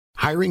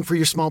Hiring for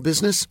your small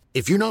business?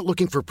 If you're not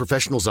looking for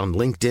professionals on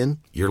LinkedIn,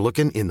 you're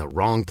looking in the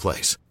wrong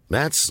place.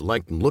 That's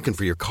like looking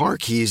for your car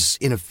keys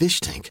in a fish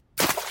tank.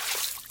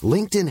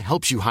 LinkedIn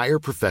helps you hire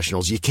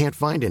professionals you can't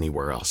find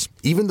anywhere else,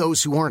 even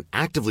those who aren't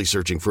actively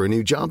searching for a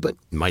new job but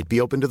might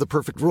be open to the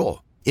perfect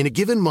role. In a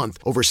given month,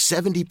 over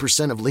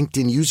 70% of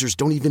LinkedIn users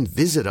don't even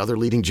visit other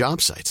leading job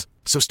sites.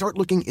 So start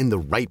looking in the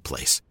right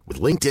place.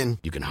 With LinkedIn,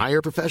 you can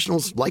hire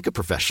professionals like a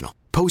professional.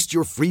 Post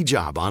your free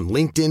job on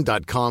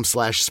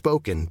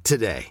linkedin.com/spoken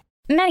today.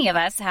 Many of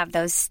us have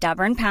those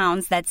stubborn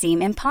pounds that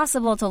seem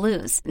impossible to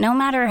lose, no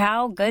matter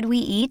how good we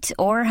eat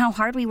or how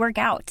hard we work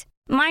out.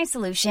 My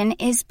solution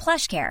is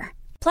PlushCare.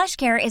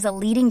 PlushCare is a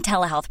leading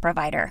telehealth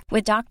provider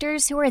with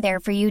doctors who are there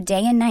for you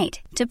day and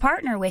night to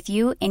partner with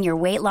you in your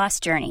weight loss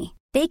journey.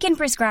 They can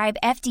prescribe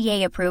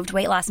FDA-approved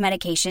weight loss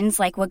medications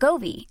like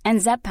Wegovy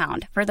and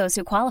Zepbound for those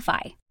who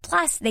qualify.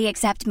 Plus, they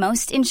accept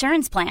most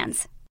insurance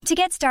plans. To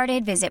get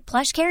started, visit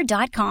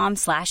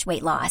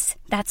plushcare.com/weightloss.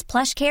 That's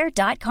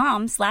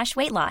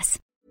plushcare.com/weightloss.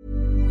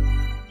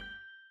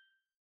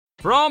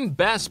 From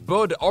Best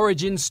Bud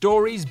origin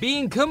stories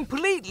being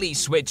completely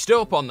switched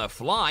up on the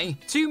fly,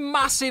 to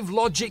massive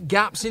logic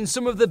gaps in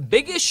some of the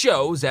biggest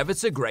shows ever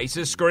to grace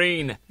a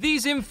screen,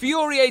 these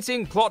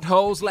infuriating plot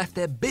holes left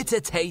a bitter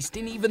taste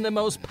in even the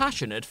most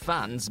passionate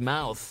fan's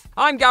mouth.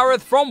 I'm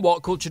Gareth from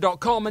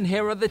WhatCulture.com, and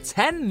here are the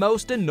 10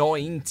 most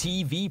annoying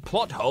TV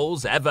plot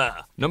holes ever.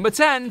 Number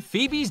 10,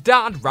 Phoebe's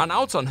dad ran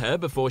out on her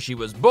before she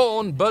was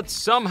born, but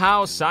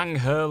somehow sang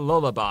her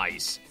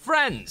lullabies.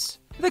 Friends.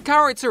 The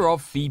character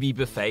of Phoebe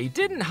Buffay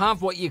didn't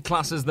have what you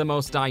class as the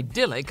most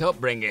idyllic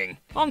upbringing.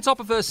 On top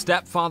of her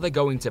stepfather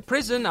going to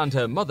prison and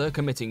her mother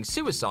committing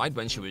suicide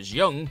when she was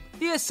young,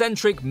 the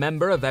eccentric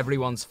member of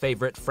everyone's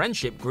favourite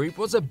friendship group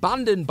was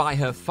abandoned by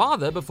her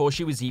father before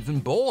she was even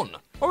born.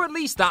 Or at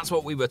least that's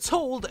what we were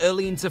told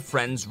early into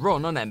Friends'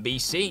 run on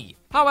NBC.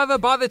 However,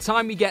 by the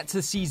time we get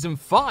to season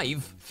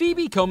 5,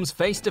 Phoebe comes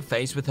face to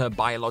face with her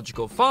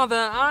biological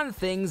father and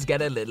things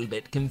get a little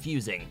bit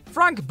confusing.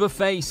 Frank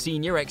Buffay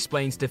Sr.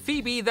 explains to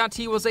Phoebe that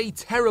he was a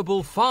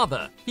terrible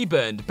father. He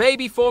burned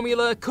baby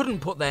formula, couldn't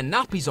put their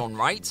nappies on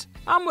right,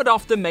 and would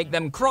often make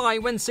them cry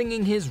when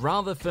singing his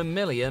rather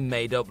familiar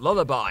made-up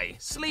lullaby,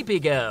 Sleepy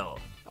Girl.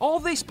 All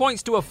this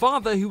points to a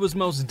father who was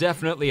most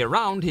definitely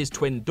around his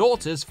twin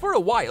daughters for a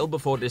while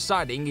before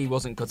deciding he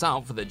wasn't cut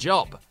out for the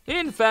job.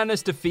 In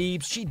fairness to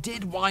Phoebe, she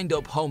did wind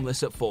up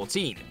homeless at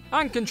 14,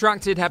 and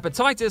contracted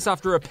hepatitis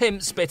after a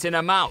pimp spit in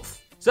her mouth.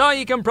 So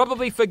you can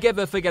probably forgive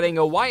her for getting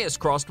her wires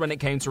crossed when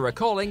it came to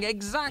recalling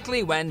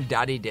exactly when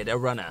Daddy did a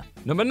runner.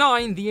 Number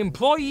 9, the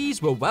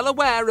employees were well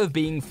aware of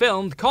being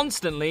filmed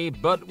constantly,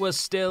 but were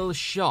still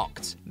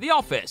shocked. The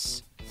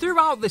Office.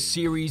 Throughout the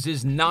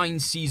series'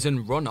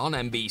 9-season run on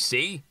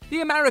NBC, the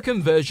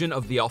American version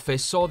of The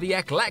Office saw the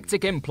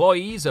eclectic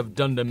employees of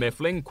Dunder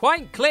Mifflin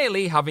quite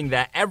clearly having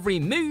their every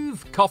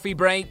move, coffee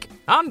break,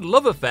 and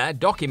love affair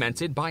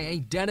documented by a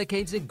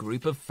dedicated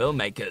group of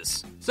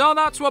filmmakers. So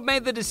that's what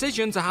made the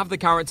decision to have the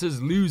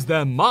characters lose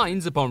their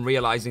minds upon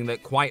realizing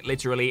that quite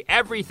literally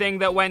everything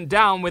that went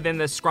down within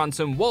the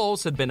Scranton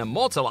walls had been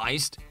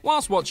immortalized,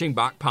 whilst watching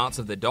back parts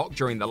of the doc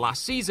during the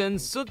last season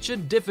such a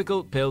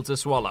difficult pill to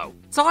swallow.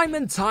 Time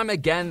and time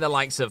again, the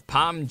likes of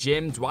Pam,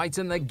 Jim, Dwight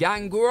and the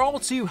gang were all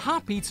too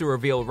happy to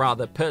reveal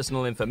rather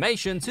personal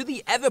information to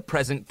the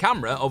ever-present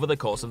camera over the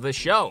course of the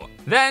show.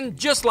 Then,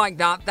 just like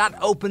that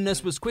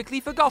openness was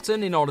quickly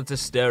forgotten in order to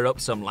stir up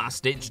some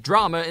last-ditch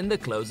drama in the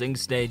closing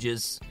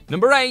stages.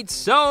 Number 8,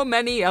 so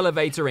many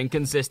elevator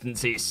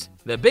inconsistencies.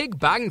 The Big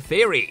Bang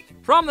Theory.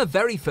 From the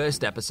very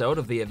first episode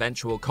of the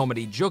eventual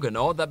comedy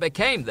juggernaut that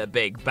became The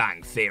Big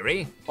Bang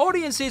Theory,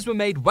 audiences were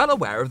made well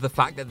aware of the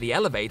fact that the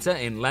elevator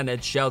in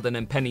Leonard, Sheldon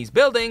and Penny's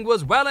building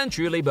was well and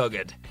truly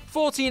buggered.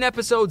 14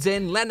 episodes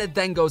in, Leonard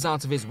then goes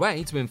out of his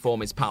way to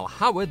inform his pal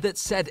Howard that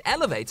said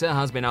elevator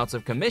has been out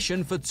of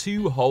commission for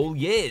 2 whole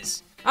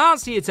years,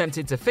 as he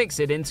attempted to fix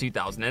it in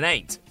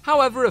 2008.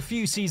 However, a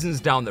few seasons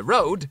down the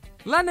road,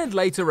 Leonard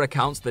later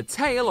recounts the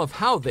tale of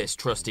how this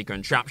trusty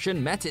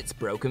contraption met its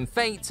broken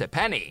fate to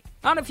Penny,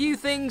 and a few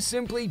things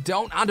simply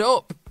don't add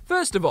up.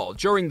 First of all,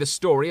 during the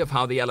story of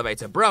how the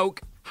elevator broke,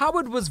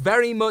 Howard was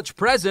very much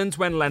present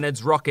when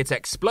Leonard's rocket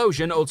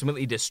explosion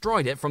ultimately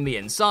destroyed it from the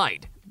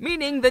inside,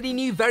 meaning that he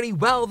knew very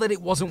well that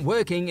it wasn't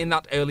working in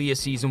that earlier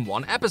season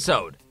 1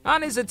 episode,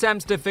 and his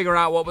attempts to figure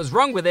out what was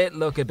wrong with it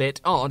look a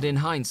bit odd in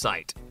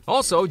hindsight.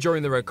 Also,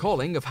 during the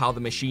recalling of how the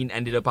machine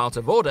ended up out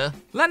of order,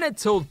 Leonard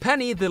told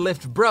Penny the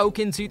lift broke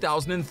in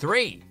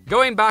 2003,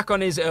 going back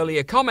on his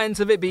earlier comment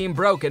of it being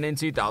broken in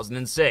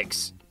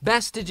 2006.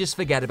 Best to just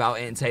forget about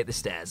it and take the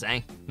stairs,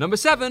 eh? Number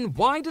 7,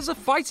 why does a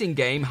fighting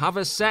game have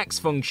a sex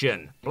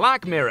function?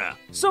 Black Mirror.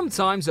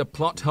 Sometimes a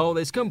plot hole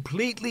is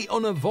completely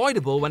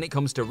unavoidable when it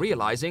comes to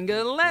realizing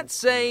a, let's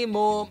say,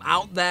 more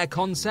out there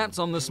concept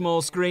on the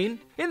small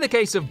screen. In the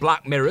case of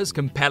Black Mirror's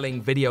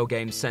compelling video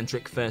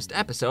game-centric first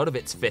episode of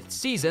its 5th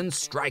season,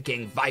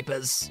 Striking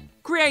Vipers,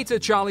 creator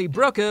Charlie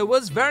Brooker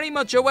was very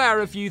much aware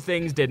a few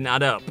things didn't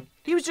add up.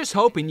 He was just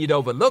hoping you'd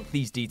overlook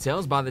these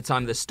details by the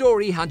time the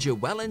story had you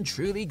well and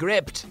truly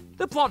gripped.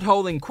 The plot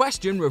hole in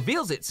question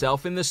reveals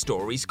itself in the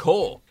story's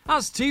core,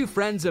 as two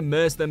friends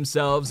immerse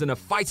themselves in a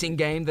fighting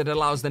game that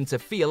allows them to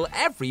feel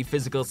every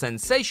physical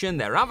sensation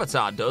their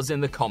avatar does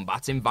in the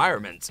combat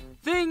environment.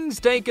 Things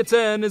take a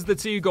turn as the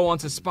two go on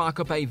to spark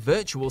up a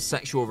virtual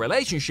sexual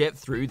relationship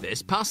through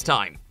this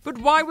pastime. But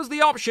why was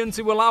the option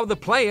to allow the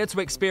player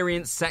to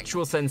experience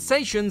sexual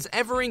sensations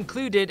ever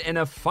included in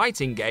a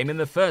fighting game in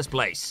the first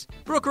place?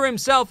 Brooker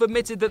himself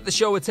admitted that the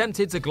show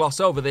attempted to gloss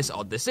over this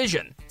odd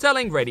decision,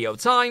 telling Radio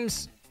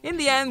Times, "In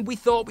the end, we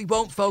thought we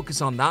won't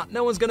focus on that,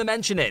 no one's gonna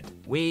mention it.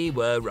 We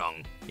were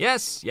wrong."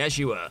 Yes,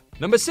 you were.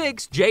 Number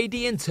 6,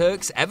 JD and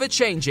Turk's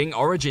ever-changing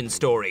origin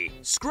story,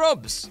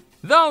 Scrubs.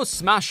 Though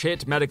smash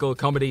hit medical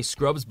comedy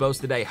Scrubs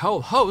boasted a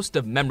whole host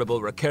of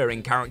memorable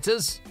recurring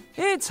characters,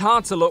 it's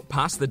hard to look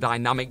past the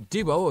dynamic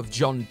duo of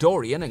John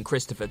Dorian and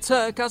Christopher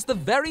Turk as the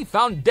very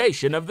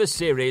foundation of the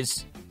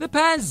series. The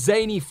pair's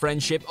zany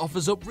friendship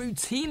offers up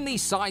routinely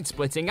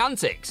side-splitting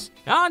antics,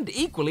 and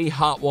equally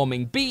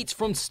heartwarming beats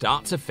from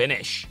start to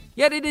finish.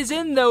 Yet it is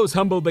in those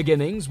humble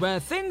beginnings where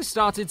things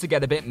started to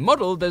get a bit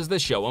muddled as the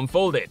show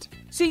unfolded.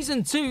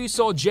 Season 2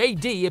 saw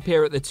JD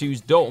appear at the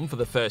two's dorm for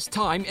the first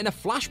time in a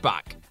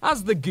flashback,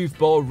 as the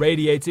goofball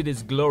radiated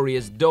his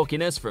glorious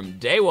dorkiness from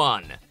day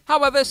one.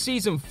 However,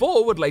 Season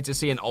 4 would later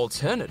see an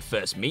alternate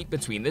first meet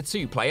between the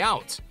two play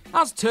out,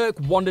 as Turk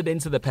wandered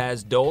into the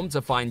pair's dorm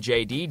to find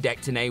JD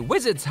decked in a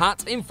wizard's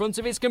hat in front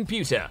of his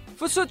computer.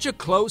 For such a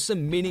close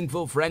and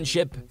meaningful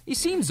friendship, it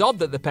seems odd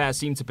that the pair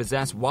seem to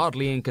possess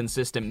wildly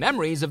inconsistent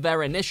memories of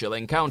their initial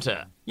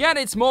encounter. Yet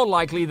it's more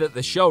likely that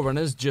the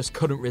showrunners just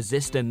couldn't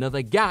resist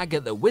another gag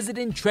at the wizard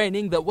in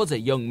training that was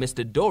at young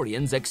Mr.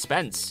 Dorian's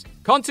expense.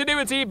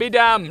 Continuity be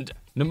damned!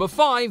 Number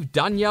 5,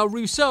 Danielle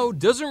Rousseau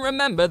doesn't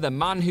remember the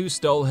man who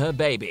stole her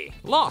baby,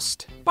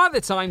 Lost. By the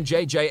time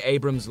J.J.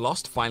 Abrams'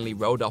 Lost finally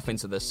rode off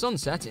into the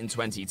sunset in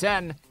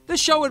 2010, the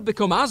show had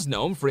become as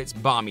known for its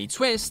balmy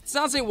twists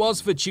as it was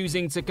for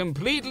choosing to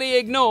completely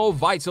ignore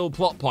vital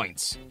plot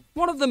points.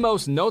 One of the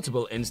most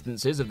notable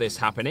instances of this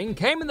happening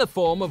came in the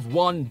form of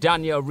one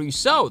Danielle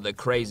Rousseau, the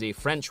crazy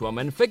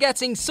Frenchwoman,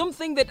 forgetting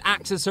something that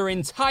acts as her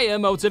entire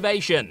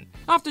motivation.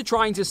 After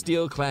trying to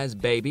steal Claire's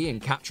baby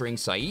and capturing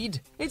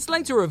Saeed, it's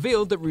later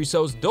revealed that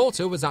Rousseau's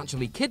daughter was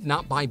actually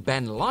kidnapped by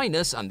Ben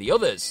Linus and the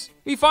others.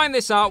 We find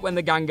this out when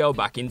the gang go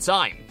back in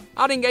time,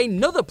 adding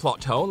another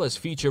plot hole as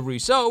future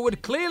Rousseau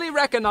would clearly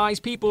recognize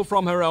people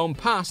from her own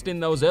past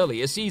in those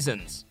earlier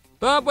seasons.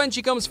 But when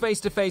she comes face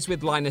to face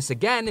with Linus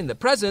again in the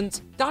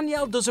present,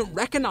 Danielle doesn't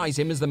recognize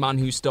him as the man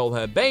who stole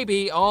her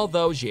baby all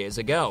those years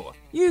ago.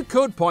 You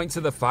could point to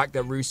the fact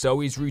that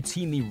Rousseau is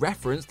routinely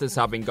referenced as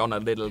having gone a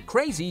little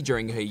crazy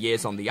during her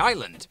years on the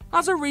island,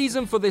 as a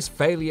reason for this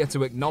failure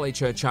to acknowledge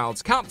her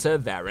child's captor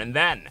there and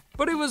then.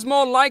 But it was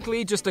more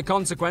likely just a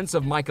consequence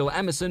of Michael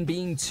Emerson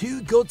being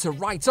too good to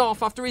write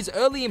off after his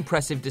early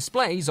impressive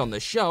displays on the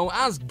show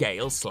as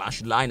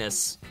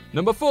Gale/Linus.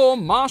 Number 4,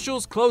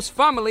 Marshall's close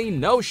family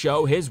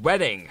no-show his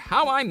wedding,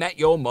 How I Met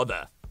Your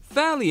Mother.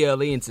 Fairly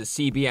early into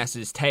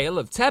CBS's tale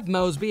of Ted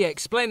Mosby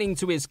explaining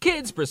to his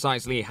kids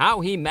precisely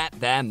how he met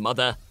their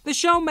mother, the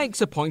show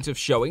makes a point of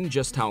showing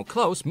just how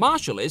close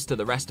Marshall is to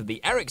the rest of the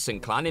Erickson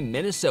clan in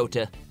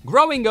Minnesota.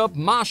 Growing up,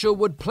 Marshall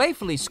would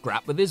playfully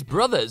scrap with his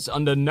brothers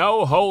under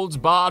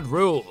no-holds-barred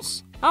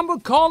rules, and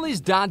would call his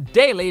dad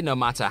daily no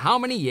matter how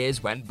many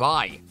years went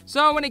by.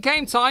 So when it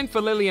came time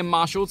for Lily and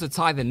Marshall to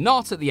tie the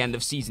knot at the end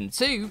of Season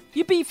 2,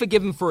 you'd be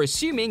forgiven for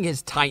assuming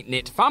his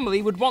tight-knit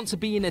family would want to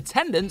be in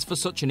attendance for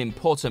such an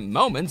important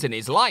moment in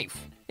his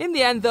life. In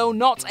the end, though,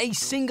 not a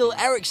single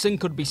Erickson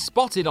could be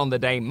spotted on the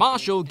day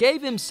Marshall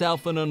gave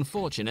himself an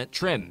unfortunate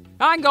trim,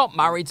 and got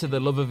married to the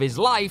love of his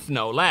life,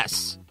 no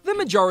less. The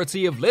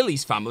majority of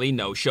Lily's family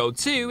no-showed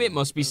too, it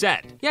must be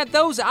said. Yet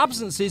those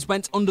absences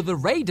went under the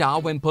radar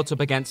when put up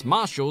against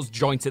Marshall's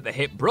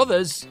joint-at-the-hip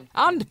brothers,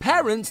 and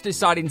parents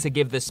deciding to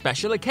give the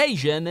special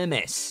occasion a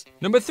miss.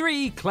 Number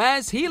 3,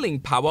 Claire's healing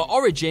power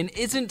origin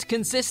isn't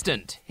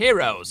consistent.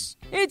 Heroes.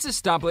 It's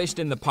established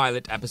in the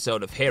pilot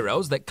episode of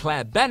Heroes that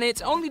Claire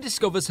Bennett only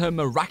discovers her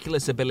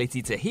miraculous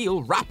ability to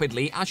heal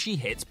rapidly as she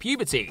hits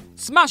puberty,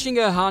 smashing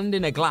her hand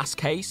in a glass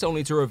case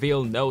only to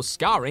reveal no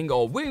scarring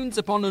or wounds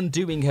upon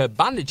undoing her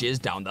bandages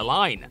down the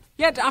line.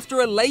 Yet after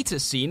a later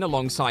scene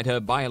alongside her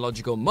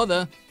biological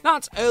mother,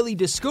 that early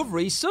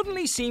discovery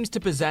suddenly seems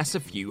to possess a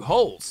few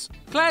holes.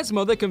 Claire's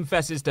mother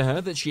confesses to her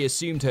that she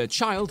assumed her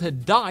child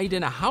had died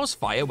in a house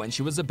fire when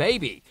she was a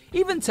baby,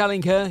 even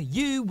telling her,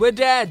 "You were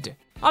dead,"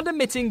 and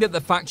admitting that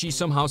the fact she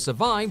somehow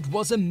survived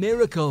was a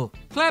miracle.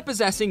 Claire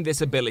possessing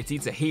this ability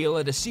to heal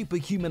at a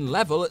superhuman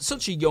level at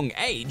such a young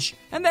age,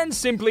 and then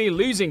simply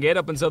losing it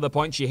up until the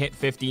point she hit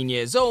 15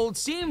 years old,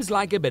 seems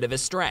like a bit of a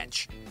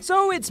stretch.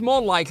 So it's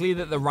more likely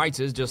that the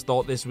writers just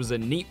thought this was a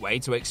neat way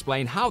to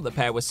explain how the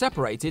pair were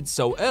separated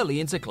so early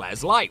into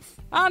Claire's life,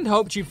 and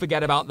hoped you'd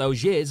forget about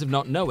those years of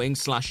not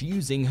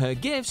knowing/using her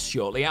gifts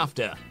shortly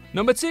after.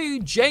 Number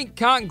 2, Jake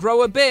can't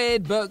grow a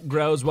beard but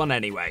grows one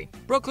anyway.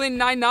 Brooklyn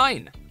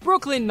Nine-Nine.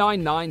 Brooklyn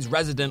Nine-Nine's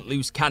resident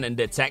loose cannon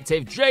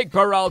detective Jake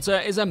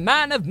Peralta is a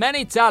man of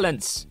many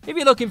talents. If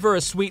you're looking for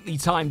a sweetly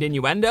timed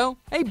innuendo,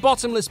 a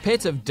bottomless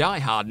pit of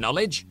die-hard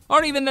knowledge,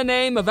 or even the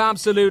name of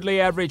absolutely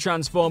every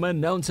Transformer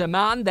known to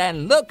man,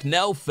 then look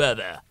no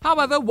further.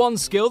 However, one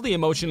skill the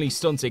emotionally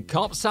stunted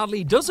cop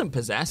sadly doesn't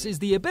possess is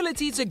the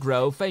ability to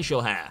grow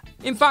facial hair.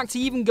 In fact,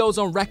 he even goes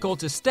on record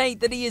to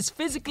state that he is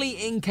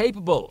physically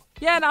incapable.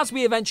 Yet, as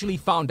we eventually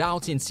found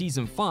out in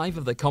Season 5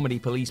 of the Comedy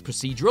Police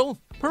procedural,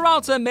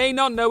 Peralta may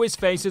not know his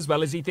face as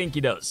well as he thinks he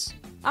does.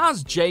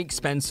 As Jake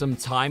spends some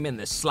time in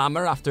the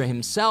slammer after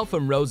himself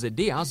and Rosa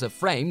Diaz are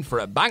framed for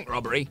a bank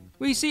robbery,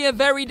 we see a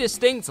very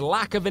distinct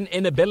lack of an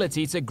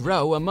inability to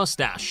grow a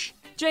mustache.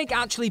 Jake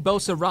actually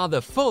boasts a rather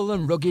full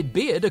and rugged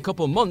beard a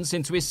couple months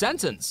into his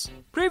sentence,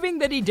 proving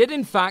that he did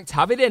in fact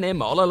have it in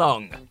him all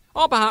along.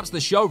 Or perhaps the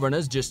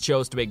showrunners just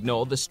chose to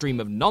ignore the stream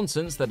of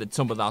nonsense that had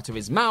tumbled out of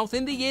his mouth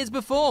in the years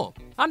before,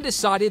 and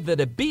decided that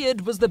a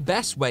beard was the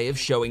best way of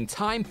showing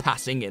time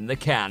passing in the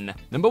can.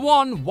 Number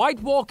 1,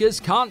 White Walkers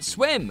can't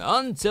swim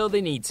until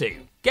they need to.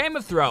 Game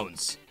of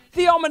Thrones.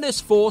 The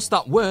ominous force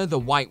that were the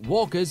White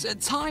Walkers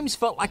at times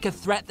felt like a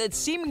threat that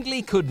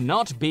seemingly could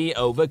not be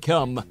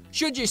overcome.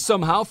 Should you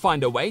somehow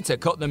find a way to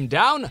cut them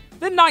down,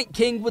 the Night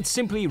King would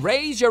simply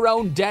raise your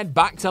own dead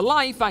back to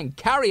life and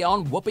carry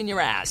on whooping your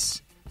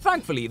ass.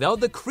 Thankfully though,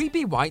 the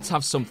creepy whites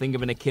have something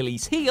of an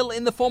Achilles heel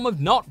in the form of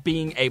not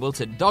being able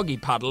to doggy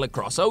paddle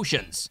across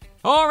oceans.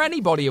 Or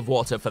any body of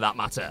water for that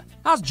matter.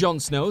 As Jon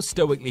Snow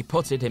stoically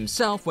put it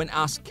himself when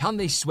asked can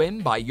they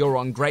swim by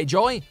Euron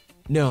Greyjoy?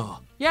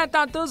 No. Yet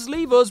that does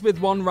leave us with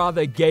one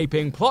rather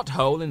gaping plot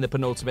hole in the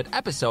penultimate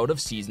episode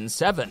of Season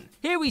 7.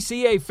 Here we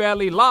see a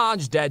fairly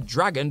large dead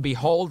dragon be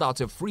hauled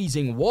out of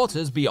freezing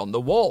waters beyond the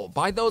wall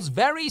by those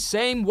very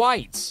same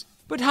whites.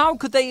 But how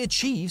could they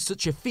achieve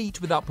such a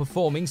feat without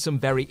performing some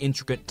very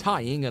intricate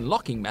tying and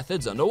locking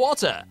methods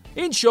underwater?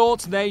 In short,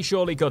 they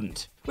surely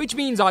couldn't. Which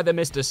means either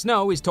Mr.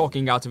 Snow is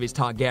talking out of his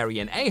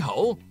Targaryen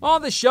a-hole, or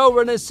the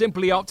showrunners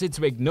simply opted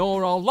to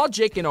ignore all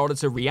logic in order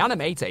to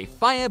reanimate a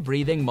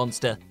fire-breathing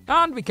monster.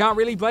 And we can't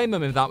really blame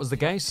them if that was the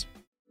case.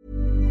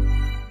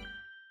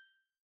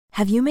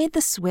 Have you made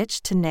the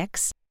switch to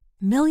Knix?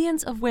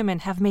 Millions of women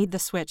have made the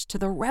switch to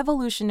the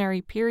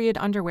revolutionary period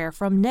underwear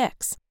from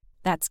Knix.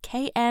 That's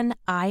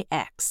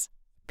Knix.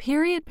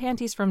 Period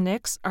panties from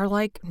Knix are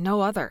like no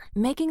other,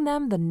 making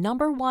them the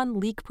 #1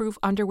 leak-proof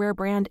underwear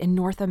brand in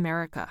North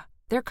America.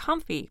 They're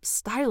comfy,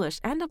 stylish,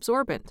 and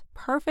absorbent,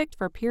 perfect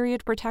for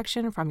period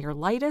protection from your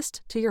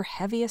lightest to your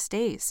heaviest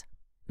days.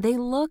 They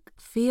look,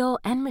 feel,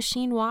 and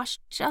machine wash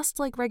just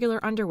like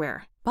regular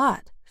underwear,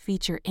 but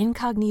feature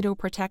incognito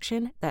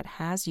protection that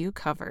has you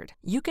covered.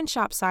 You can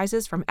shop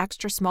sizes from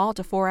extra small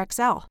to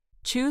 4XL.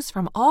 Choose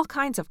from all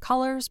kinds of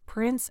colors,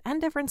 prints, and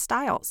different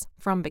styles,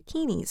 from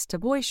bikinis to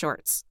boy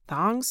shorts,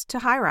 thongs to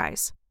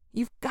high-rise.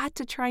 You've got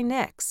to try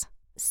Knix.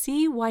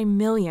 See why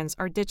millions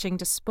are ditching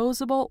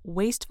disposable,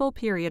 wasteful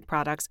period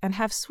products and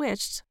have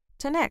switched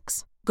to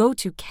Knix. Go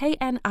to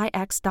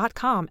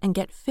knix.com and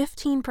get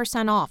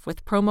 15% off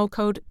with promo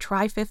code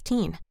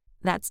TRY15.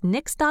 That's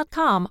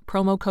knix.com,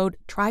 promo code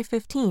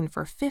TRY15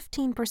 for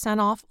 15%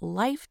 off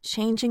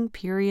life-changing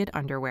period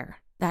underwear.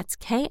 That's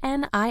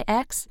knix.com.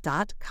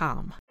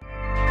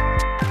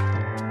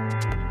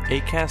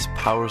 Acast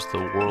powers the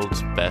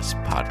world's best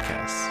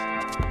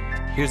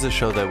podcasts. Here's a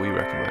show that we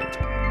recommend.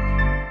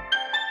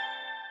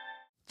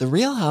 The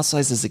Real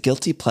Housewives is a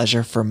guilty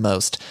pleasure for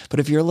most,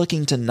 but if you're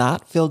looking to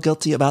not feel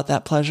guilty about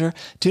that pleasure,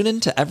 tune in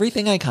to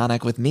Everything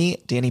Iconic with me,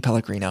 Danny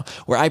Pellegrino,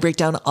 where I break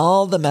down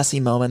all the messy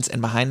moments and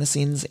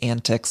behind-the-scenes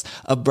antics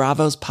of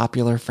Bravo's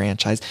popular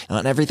franchise. And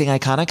on Everything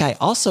Iconic, I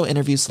also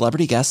interview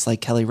celebrity guests like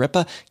Kelly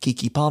Ripa,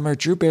 Keke Palmer,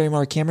 Drew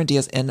Barrymore, Cameron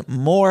Diaz, and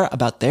more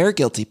about their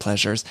guilty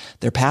pleasures,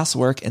 their past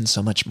work, and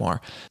so much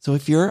more. So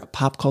if you're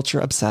pop culture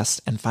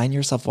obsessed and find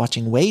yourself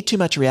watching way too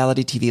much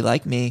reality TV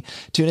like me,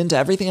 tune into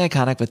Everything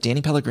Iconic with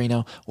Danny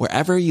Pellegrino,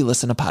 wherever you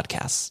listen to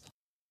podcasts.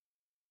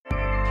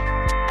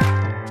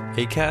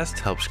 Acast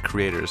helps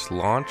creators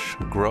launch,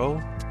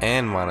 grow,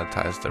 and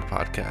monetize their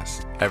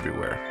podcasts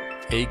everywhere.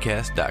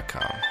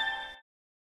 Acast.com.